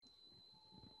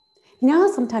You know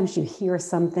how sometimes you hear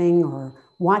something or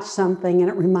watch something and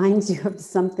it reminds you of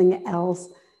something else?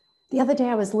 The other day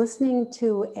I was listening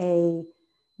to a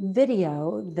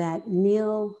video that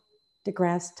Neil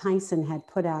deGrasse Tyson had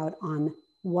put out on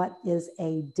what is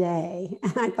a day.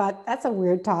 And I thought, that's a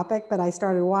weird topic, but I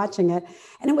started watching it.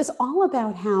 And it was all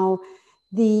about how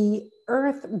the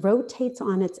Earth rotates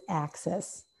on its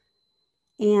axis.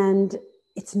 And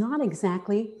it's not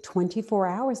exactly 24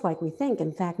 hours like we think.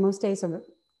 In fact, most days are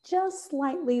just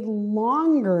slightly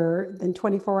longer than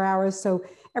 24 hours. So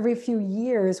every few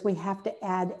years, we have to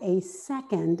add a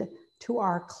second to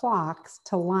our clocks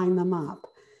to line them up.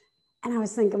 And I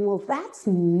was thinking, well, that's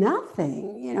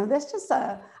nothing. You know, that's just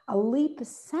a leap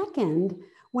second,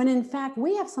 when in fact,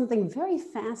 we have something very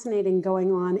fascinating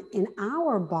going on in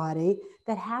our body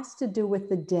that has to do with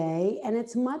the day. And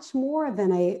it's much more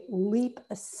than a leap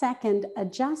second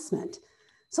adjustment.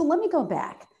 So let me go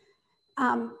back.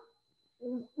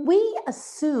 We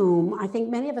assume, I think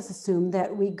many of us assume,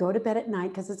 that we go to bed at night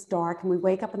because it's dark and we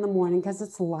wake up in the morning because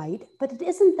it's light, but it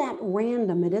isn't that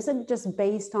random. It isn't just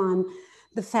based on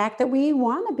the fact that we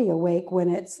want to be awake when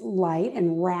it's light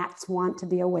and rats want to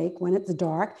be awake when it's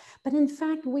dark, but in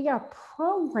fact, we are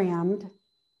programmed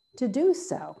to do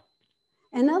so.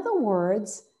 In other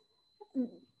words,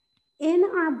 in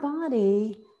our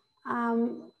body,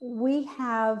 we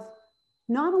have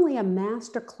not only a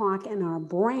master clock in our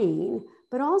brain,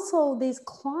 but also these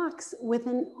clocks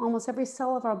within almost every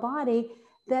cell of our body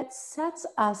that sets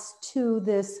us to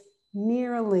this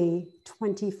nearly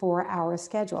 24-hour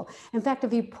schedule. In fact,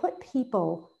 if you put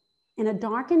people in a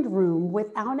darkened room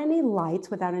without any lights,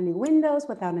 without any windows,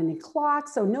 without any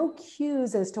clocks, so no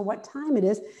cues as to what time it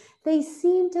is, they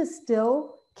seem to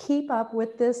still keep up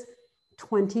with this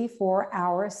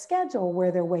 24-hour schedule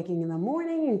where they're waking in the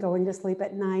morning and going to sleep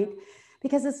at night.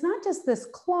 Because it's not just this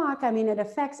clock, I mean, it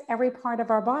affects every part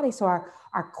of our body. So our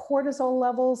cortisol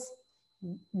levels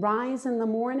rise in the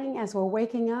morning as we're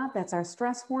waking up. That's our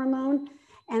stress hormone.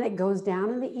 And it goes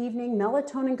down in the evening.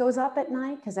 Melatonin goes up at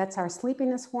night because that's our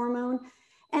sleepiness hormone.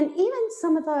 And even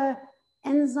some of the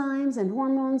enzymes and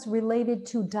hormones related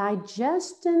to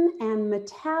digestion and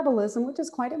metabolism, which is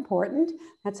quite important.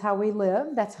 That's how we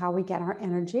live. That's how we get our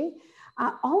energy.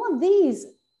 All of these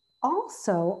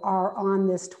also are on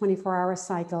this 24-hour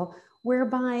cycle,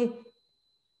 whereby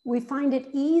we find it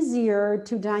easier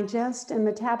to digest and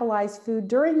metabolize food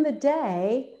during the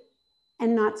day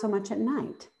and not so much at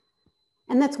night.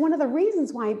 And that's one of the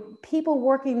reasons why people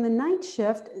working the night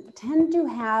shift tend to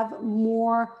have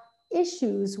more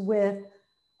issues with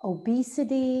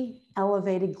obesity,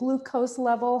 elevated glucose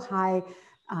level, high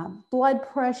blood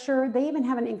pressure. They even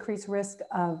have an increased risk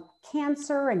of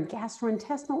cancer and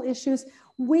gastrointestinal issues.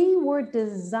 We were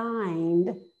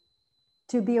designed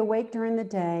to be awake during the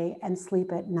day and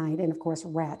sleep at night. And of course,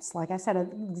 rats, like I said, are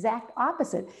the exact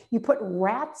opposite. You put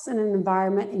rats in an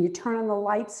environment and you turn on the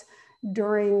lights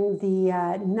during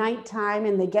the nighttime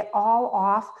and they get all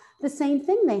off. The same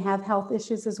thing, they have health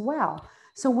issues as well.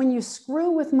 So when you screw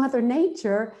with Mother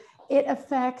Nature, it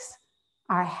affects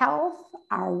our health,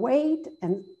 our weight,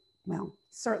 and well,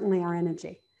 certainly our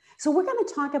energy. So we're going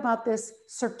to talk about this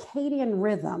circadian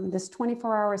rhythm, this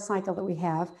 24-hour cycle that we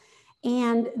have,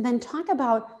 and then talk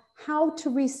about how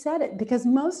to reset it, because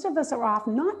most of us are off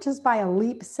not just by a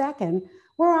leap second,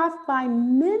 we're off by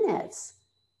minutes,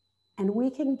 and we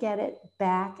can get it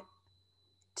back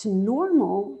to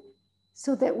normal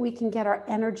so that we can get our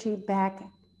energy back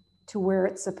to where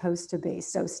it's supposed to be.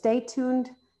 So stay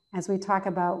tuned as we talk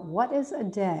about what is a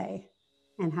day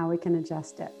and how we can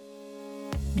adjust it.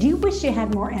 Do you wish you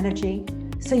had more energy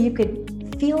so you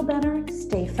could feel better,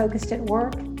 stay focused at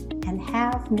work, and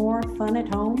have more fun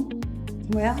at home?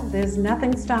 Well, there's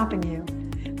nothing stopping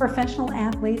you. Professional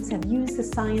athletes have used the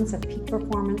science of peak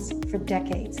performance for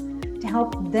decades to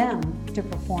help them to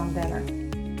perform better.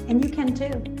 And you can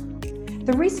too.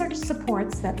 The research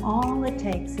supports that all it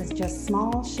takes is just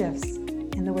small shifts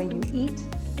in the way you eat,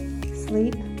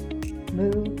 sleep,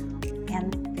 move,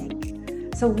 and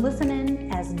think. So listen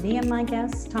in as me and my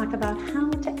guests talk about how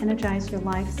to energize your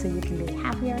life so you can be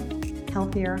happier,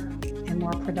 healthier, and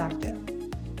more productive.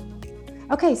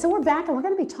 Okay, so we're back and we're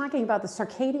going to be talking about the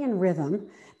circadian rhythm.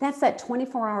 That's that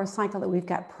 24-hour cycle that we've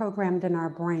got programmed in our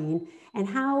brain and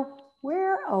how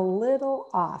we're a little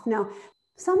off. Now,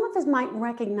 some of us might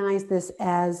recognize this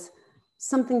as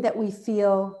something that we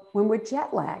feel when we're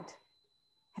jet lagged.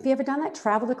 Have you ever done that?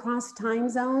 Traveled across time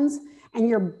zones and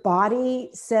your body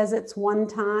says it's one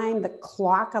time, the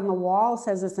clock on the wall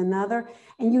says it's another,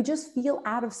 and you just feel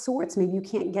out of sorts. Maybe you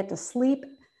can't get to sleep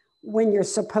when you're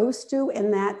supposed to in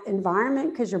that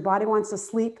environment because your body wants to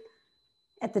sleep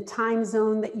at the time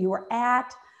zone that you are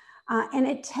at. And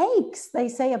it takes, they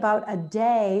say, about a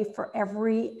day for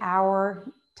every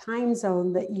hour time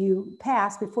zone that you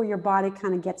pass before your body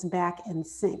kind of gets back in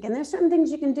sync. And there's certain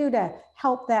things you can do to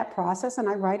help that process, and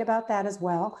I write about that as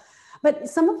well. But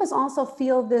some of us also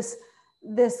feel this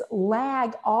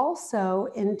lag also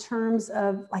in terms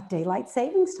of like daylight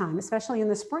savings time, especially in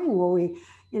the spring where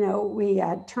we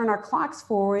turn our clocks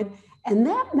forward, and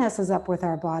that messes up with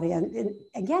our body. And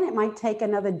again, it might take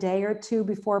another day or two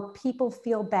before people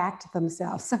feel back to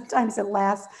themselves. Sometimes it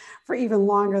lasts for even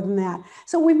longer than that.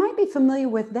 So we might be familiar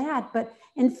with that, but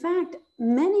in fact,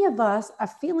 many of us are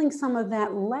feeling some of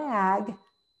that lag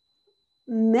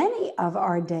many of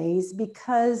our days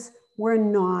because we're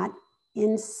not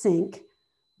in sync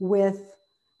with,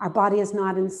 our body is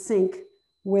not in sync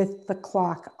with the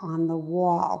clock on the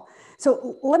wall.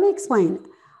 So let me explain.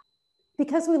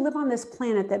 Because we live on this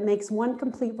planet that makes one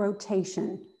complete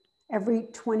rotation every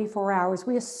 24 hours,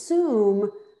 we assume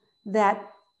that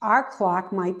our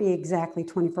clock might be exactly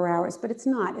 24 hours, but it's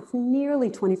not. It's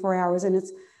nearly 24 hours, and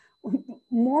it's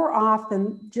more off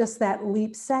than just that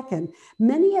leap second.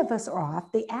 Many of us are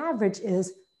off. The average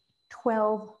is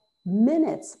 12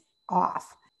 minutes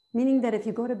off, meaning that if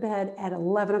you go to bed at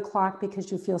 11 o'clock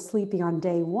because you feel sleepy on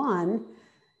day one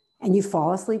and you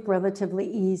fall asleep relatively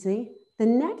easy, the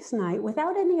next night,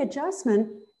 without any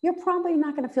adjustment, you're probably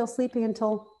not going to feel sleepy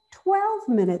until 12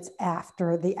 minutes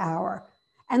after the hour.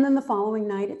 And then the following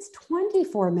night, it's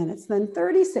 24 minutes, then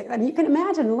 36. I mean, you can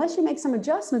imagine, unless you make some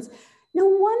adjustments, no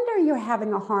wonder you're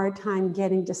having a hard time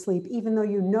getting to sleep, even though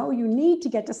you know you need to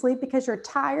get to sleep because you're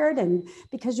tired and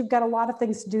because you've got a lot of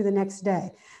things to do the next day.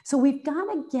 So we've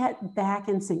got to get back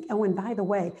in sync. Oh, and by the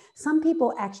way, some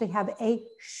people actually have a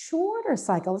shorter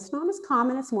cycle. It's not as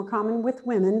common, it's more common with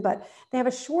women, but they have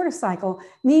a shorter cycle,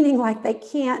 meaning like they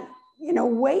can't,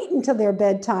 wait until their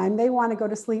bedtime. They want to go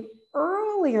to sleep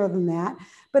earlier than that.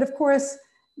 But of course,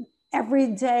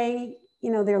 every day,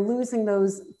 they're losing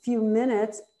those few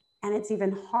minutes, and it's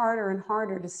even harder and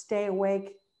harder to stay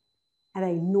awake at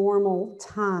a normal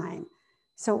time.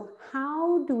 So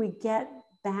how do we get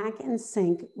back in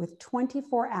sync with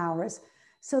 24 hours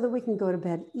so that we can go to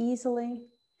bed easily,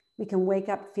 we can wake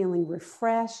up feeling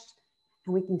refreshed,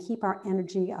 and we can keep our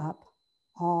energy up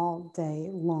all day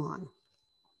long?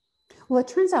 Well, it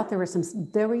turns out there are some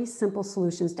very simple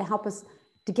solutions to help us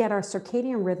to get our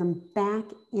circadian rhythm back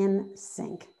in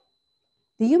sync.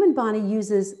 The human body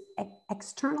uses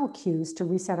external cues to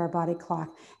reset our body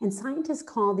clock, and scientists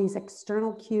call these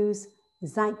external cues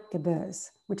Zeitgebers,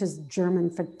 which is German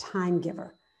for time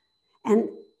giver. And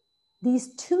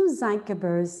these two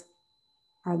Zeitgebers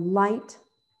are light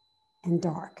and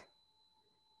dark.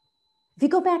 If you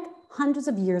go back hundreds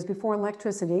of years before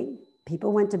electricity,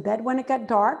 people went to bed when it got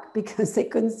dark because they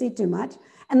couldn't see too much,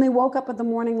 and they woke up with the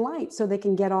morning light so they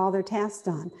can get all their tasks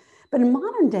done. But in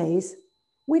modern days,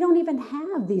 we don't even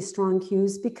have these strong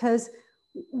cues because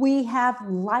we have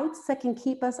lights that can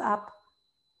keep us up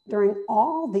during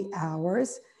all the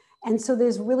hours. And so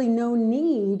there's really no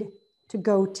need to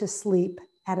go to sleep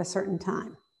at a certain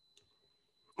time.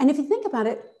 And if you think about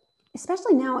it,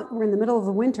 especially now we're in the middle of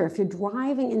the winter, if you're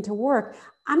driving into work,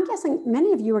 I'm guessing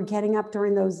many of you are getting up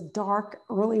during those dark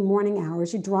early morning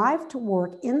hours. You drive to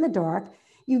work in the dark.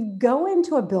 You go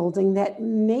into a building that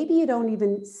maybe you don't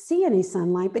even see any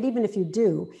sunlight, but even if you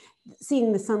do,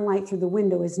 seeing the sunlight through the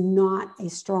window is not a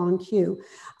strong cue.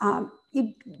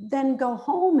 You then go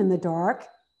home in the dark.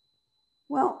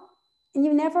 Well, and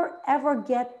you never ever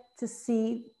get to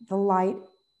see the light,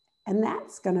 and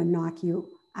that's going to knock you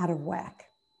out of whack.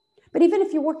 But even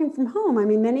if you're working from home, I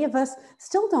mean, many of us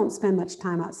still don't spend much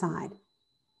time outside.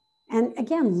 And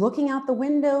again, looking out the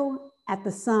window at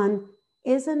the sun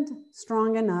isn't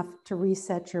strong enough to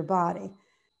reset your body.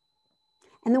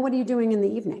 And then what are you doing in the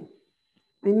evening?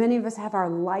 I mean, many of us have our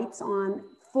lights on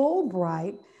full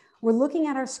bright. We're looking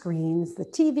at our screens, the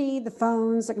TV, the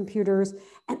phones, the computers,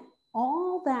 and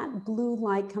all that blue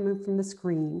light coming from the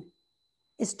screen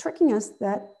is tricking us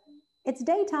that it's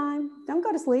daytime. Don't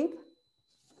go to sleep.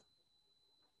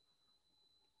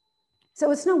 So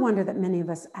it's no wonder that many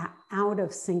of us are out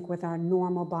of sync with our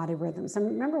normal body rhythms. And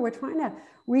remember, we're trying to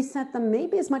reset them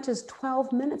maybe as much as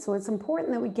 12 minutes. So it's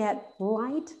important that we get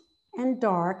light and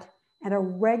dark at a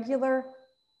regular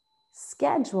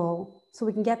schedule so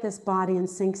we can get this body in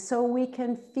sync so we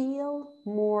can feel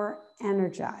more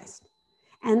energized.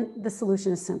 And the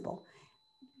solution is simple.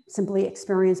 Simply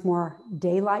experience more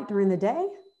daylight during the day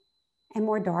and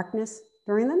more darkness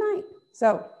during the night.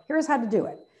 So here's how to do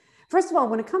it. First of all,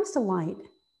 when it comes to light,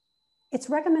 it's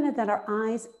recommended that our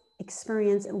eyes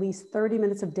experience at least 30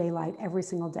 minutes of daylight every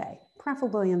single day,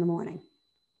 preferably in the morning.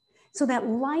 So that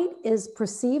light is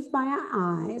perceived by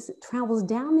our eyes, it travels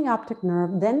down the optic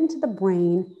nerve, then into the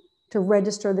brain to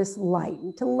register this light,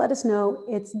 to let us know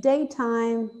it's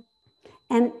daytime.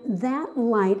 And that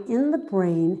light in the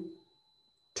brain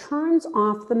turns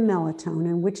off the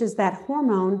melatonin, which is that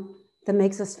hormone that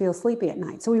makes us feel sleepy at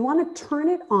night. So we want to turn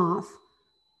it off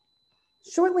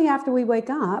shortly after we wake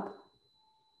up.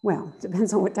 Well,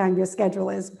 depends on what time your schedule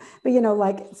is, but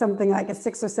like something like at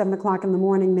 6 or 7 o'clock in the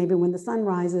morning, maybe when the sun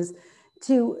rises,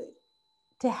 to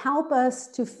help us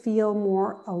to feel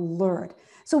more alert.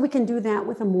 So we can do that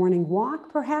with a morning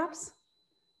walk, perhaps.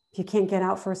 If you can't get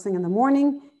out first thing in the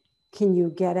morning, can you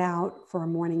get out for a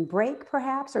morning break,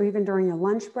 perhaps, or even during your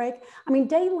lunch break? I mean,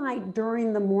 daylight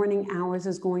during the morning hours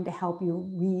is going to help you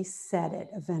reset it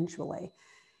eventually.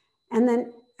 And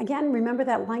then again, remember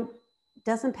that light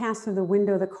doesn't pass through the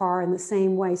window of the car in the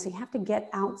same way. So you have to get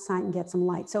outside and get some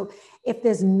light. So if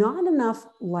there's not enough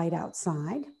light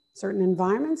outside, certain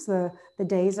environments, the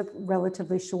days are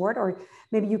relatively short, or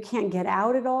maybe you can't get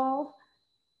out at all,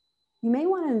 you may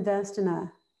want to invest in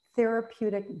a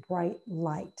therapeutic bright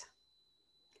light.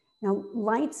 Now,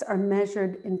 lights are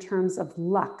measured in terms of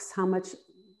lux, how much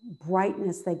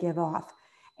brightness they give off.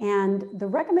 And the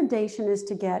recommendation is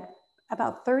to get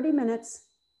about 30 minutes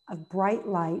of bright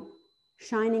light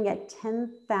shining at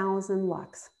 10,000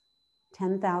 lux.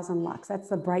 10,000 lux, that's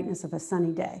the brightness of a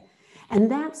sunny day. And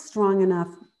that's strong enough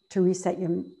to reset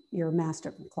your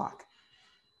master clock.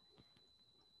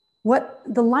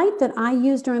 The light that I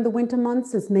use during the winter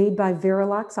months is made by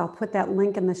Verilux. I'll put that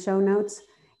link in the show notes.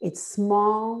 It's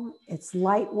small, it's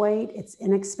lightweight, it's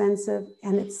inexpensive,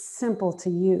 and it's simple to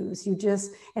use.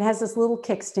 It has this little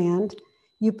kickstand.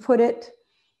 You put it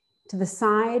to the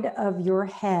side of your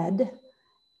head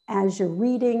as you're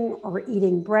reading or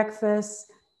eating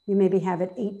breakfast. You maybe have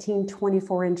it 18,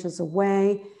 24 inches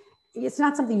away. It's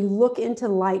not something you look into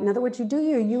light. In other words, you do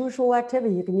your usual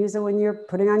activity. You can use it when you're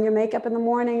putting on your makeup in the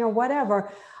morning or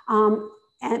whatever.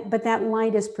 But that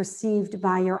light is perceived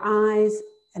by your eyes,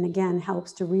 and again,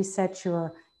 helps to reset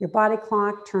your body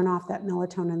clock, turn off that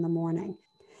melatonin in the morning.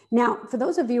 Now, for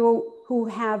those of you who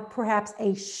have perhaps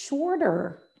a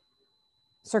shorter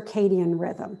circadian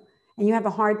rhythm, and you have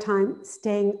a hard time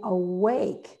staying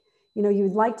awake,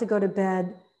 you'd like to go to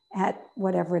bed at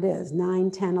whatever it is,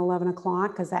 9, 10, 11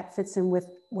 o'clock, because that fits in with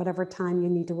whatever time you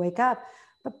need to wake up.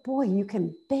 But boy, you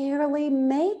can barely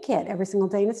make it every single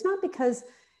day. And it's not because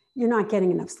you're not getting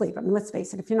enough sleep. I mean, let's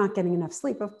face it, if you're not getting enough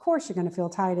sleep, of course you're going to feel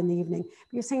tired in the evening.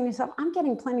 But you're saying to yourself, I'm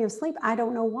getting plenty of sleep. I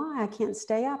don't know why I can't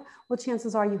stay up. Well,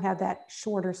 chances are you have that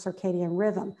shorter circadian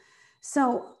rhythm.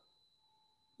 So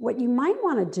what you might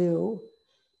want to do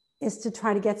is to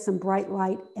try to get some bright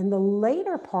light in the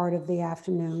later part of the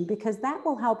afternoon, because that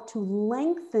will help to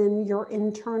lengthen your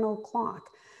internal clock.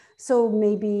 So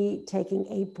maybe taking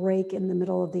a break in the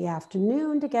middle of the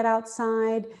afternoon to get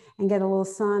outside and get a little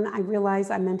sun. I realize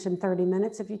I mentioned 30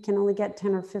 minutes. If you can only get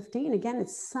 10 or 15, again,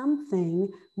 it's something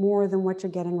more than what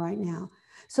you're getting right now.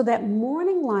 So that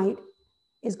morning light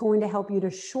is going to help you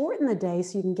to shorten the day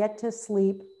so you can get to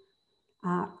sleep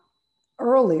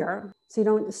earlier, so you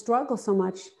don't struggle so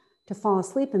much to fall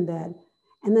asleep in bed.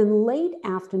 And then late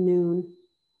afternoon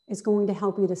is going to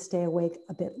help you to stay awake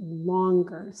a bit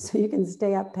longer, so you can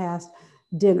stay up past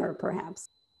dinner, perhaps.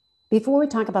 Before we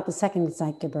talk about the second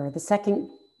Zeitgeber, the second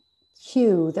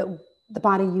cue that the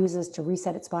body uses to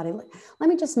reset its body, let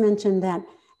me just mention that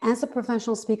as a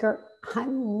professional speaker, I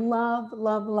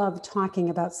love talking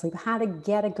about sleep, how to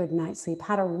get a good night's sleep,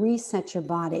 how to reset your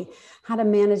body, how to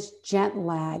manage jet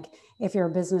lag if you're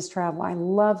a business traveler. I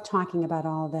love talking about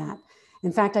all of that.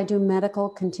 In fact, I do medical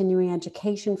continuing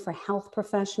education for health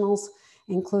professionals,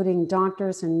 including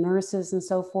doctors and nurses and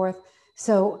so forth.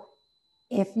 So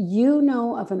if you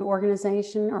know of an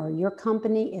organization or your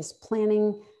company is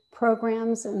planning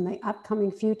programs in the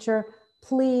upcoming future,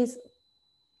 please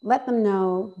let them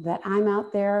know that I'm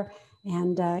out there,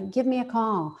 and give me a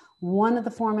call. One of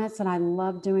the formats that I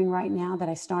love doing right now that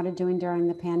I started doing during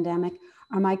the pandemic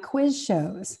are my quiz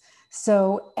shows.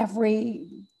 So every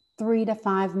 3 to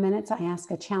 5 minutes, I ask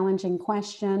a challenging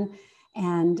question,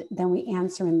 and then we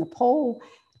answer in the poll,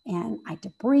 and I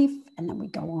debrief, and then we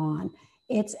go on.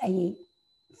 It's a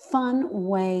fun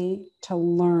way to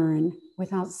learn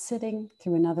without sitting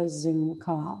through another Zoom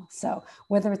call. So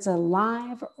whether it's a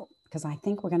live, because I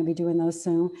think we're going to be doing those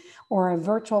soon, or a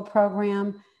virtual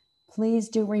program, please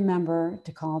do remember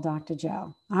to call Dr.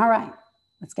 Joe. All right,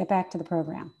 let's get back to the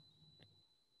program.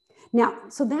 Now,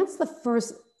 so that's the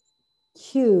first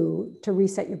cue to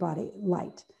reset your body,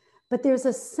 light. But there's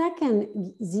a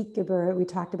second Zeitgeber we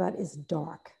talked about, is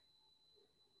dark.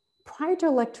 Prior to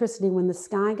electricity, when the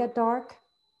sky got dark,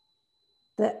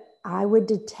 the I would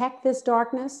detect this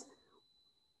darkness.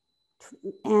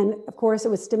 And of course, it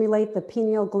would stimulate the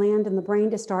pineal gland in the brain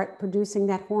to start producing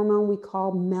that hormone we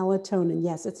call melatonin.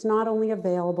 Yes, it's not only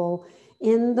available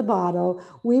in the bottle,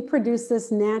 we produce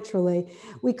this naturally.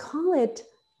 We call it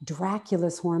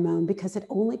Dracula's hormone because it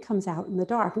only comes out in the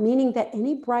dark, meaning that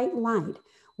any bright light,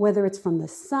 whether it's from the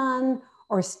sun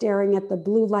or staring at the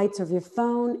blue lights of your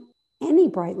phone, any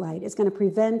bright light is going to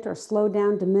prevent or slow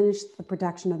down, diminish the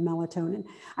production of melatonin.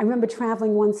 I remember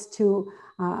traveling once to,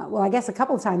 I guess a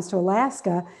couple of times to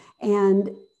Alaska, and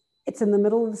it's in the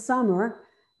middle of the summer.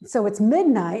 So it's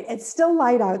midnight, it's still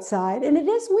light outside, and it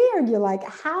is weird. You're like,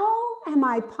 how am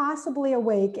I possibly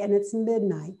awake and it's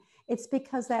midnight? It's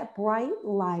because that bright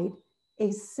light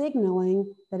is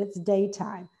signaling that it's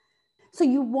daytime. So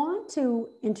you want to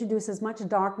introduce as much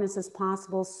darkness as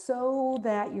possible so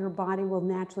that your body will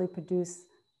naturally produce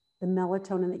the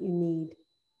melatonin that you need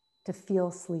to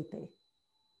feel sleepy.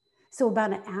 So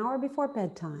about an hour before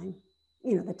bedtime,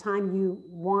 the time you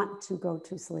want to go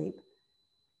to sleep,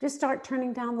 just start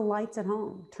turning down the lights at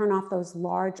home. Turn off those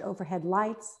large overhead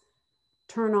lights.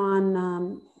 Turn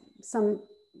on some,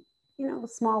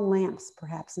 small lamps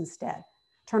perhaps instead.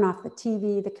 Turn off the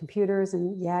TV, the computers,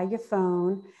 and your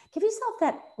phone. Give yourself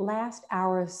that last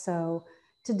hour or so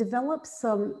to develop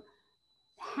some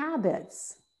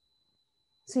habits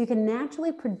so you can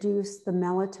naturally produce the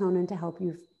melatonin to help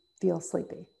you feel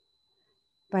sleepy.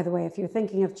 By the way, if you're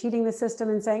thinking of cheating the system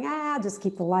and saying, I'll just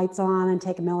keep the lights on and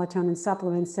take a melatonin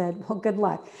supplement instead, well, good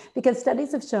luck. Because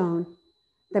studies have shown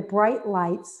that bright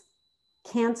lights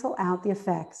cancel out the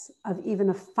effects of even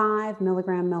a 5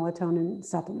 milligram melatonin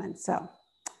supplement. So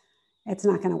it's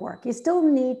not going to work. You still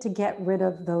need to get rid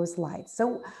of those lights.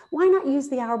 So why not use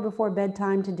the hour before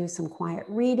bedtime to do some quiet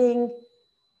reading,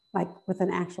 like with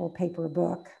an actual paper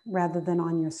book rather than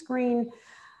on your screen?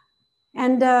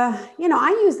 And,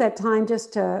 I use that time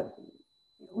just to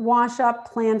wash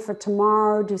up, plan for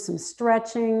tomorrow, do some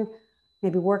stretching,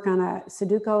 maybe work on a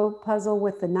Sudoku puzzle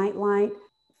with the nightlight.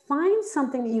 Find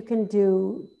something that you can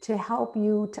do to help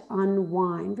you to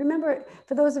unwind. Remember,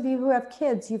 for those of you who have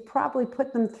kids, you've probably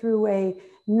put them through a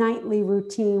nightly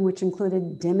routine, which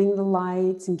included dimming the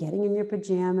lights and getting in your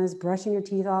pajamas, brushing your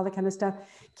teeth, all that kind of stuff.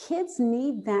 Kids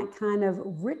need that kind of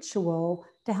ritual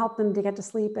to help them to get to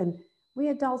sleep, and we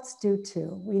adults do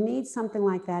too. We need something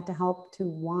like that to help to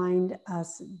wind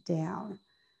us down.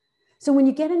 So when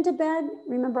you get into bed,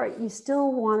 remember, you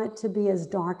still want it to be as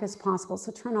dark as possible.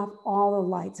 So turn off all the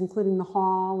lights, including the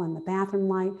hall and the bathroom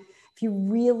light. If you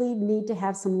really need to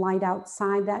have some light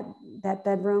outside that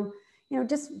bedroom,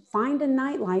 just find a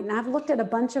night light. And I've looked at a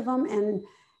bunch of them,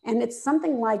 and it's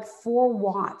something like 4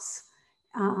 watts.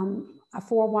 A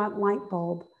 4-watt light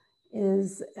bulb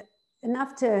is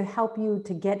enough to help you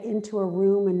to get into a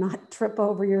room and not trip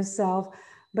over yourself,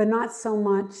 but not so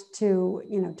much to,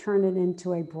 turn it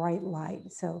into a bright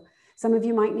light. So some of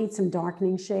you might need some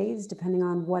darkening shades depending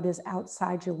on what is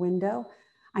outside your window.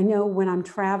 I know when I'm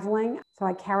traveling, so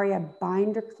I carry a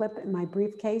binder clip in my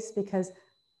briefcase because if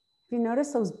you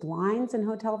notice those blinds in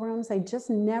hotel rooms, they just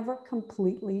never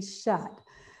completely shut.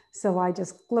 So I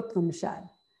just flip them shut.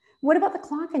 What about the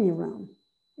clock in your room?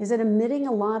 Is it emitting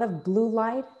a lot of blue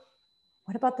light?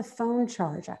 What about the phone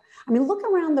charger? Look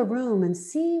around the room and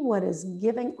see what is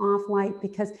giving off light,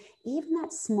 because even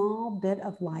that small bit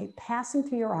of light passing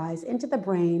through your eyes into the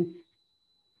brain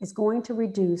is going to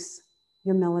reduce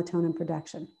your melatonin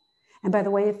production. And by the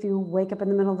way, if you wake up in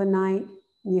the middle of the night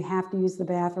and you have to use the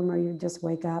bathroom or you just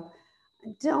wake up,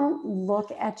 don't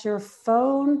look at your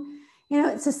phone.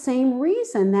 It's the same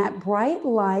reason that bright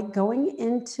light going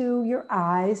into your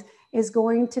eyes is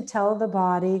going to tell the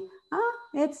body,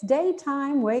 it's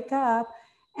daytime, wake up,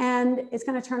 and it's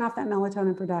going to turn off that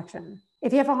melatonin production.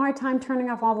 If you have a hard time turning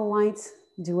off all the lights,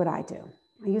 do what I do.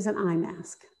 I use an eye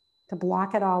mask to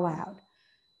block it all out.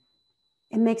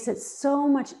 It makes it so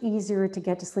much easier to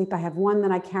get to sleep. I have one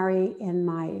that I carry in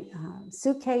my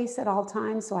suitcase at all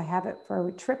times, so I have it for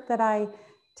a trip that I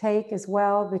take as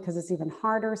well, because it's even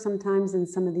harder sometimes in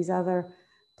some of these other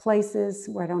places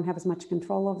where I don't have as much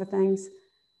control over things.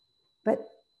 But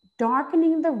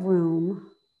darkening the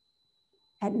room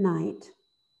at night,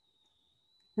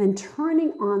 then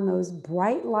turning on those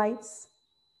bright lights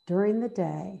during the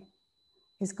day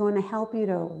is going to help you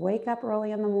to wake up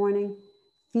early in the morning,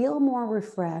 feel more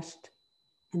refreshed,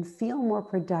 and feel more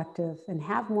productive and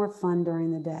have more fun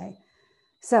during the day.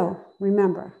 So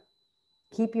remember,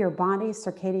 keep your body's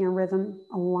circadian rhythm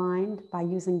aligned by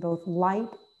using both light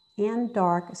and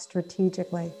dark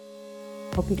strategically.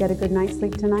 Hope you get a good night's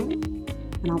sleep tonight,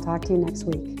 and I'll talk to you next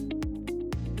week.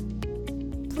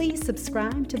 Please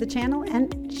subscribe to the channel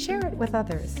and share it with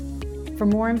others. For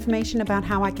more information about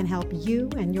how I can help you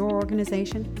and your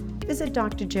organization, visit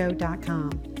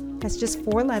drjo.com. That's just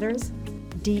 4 letters,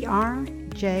 drjo.com.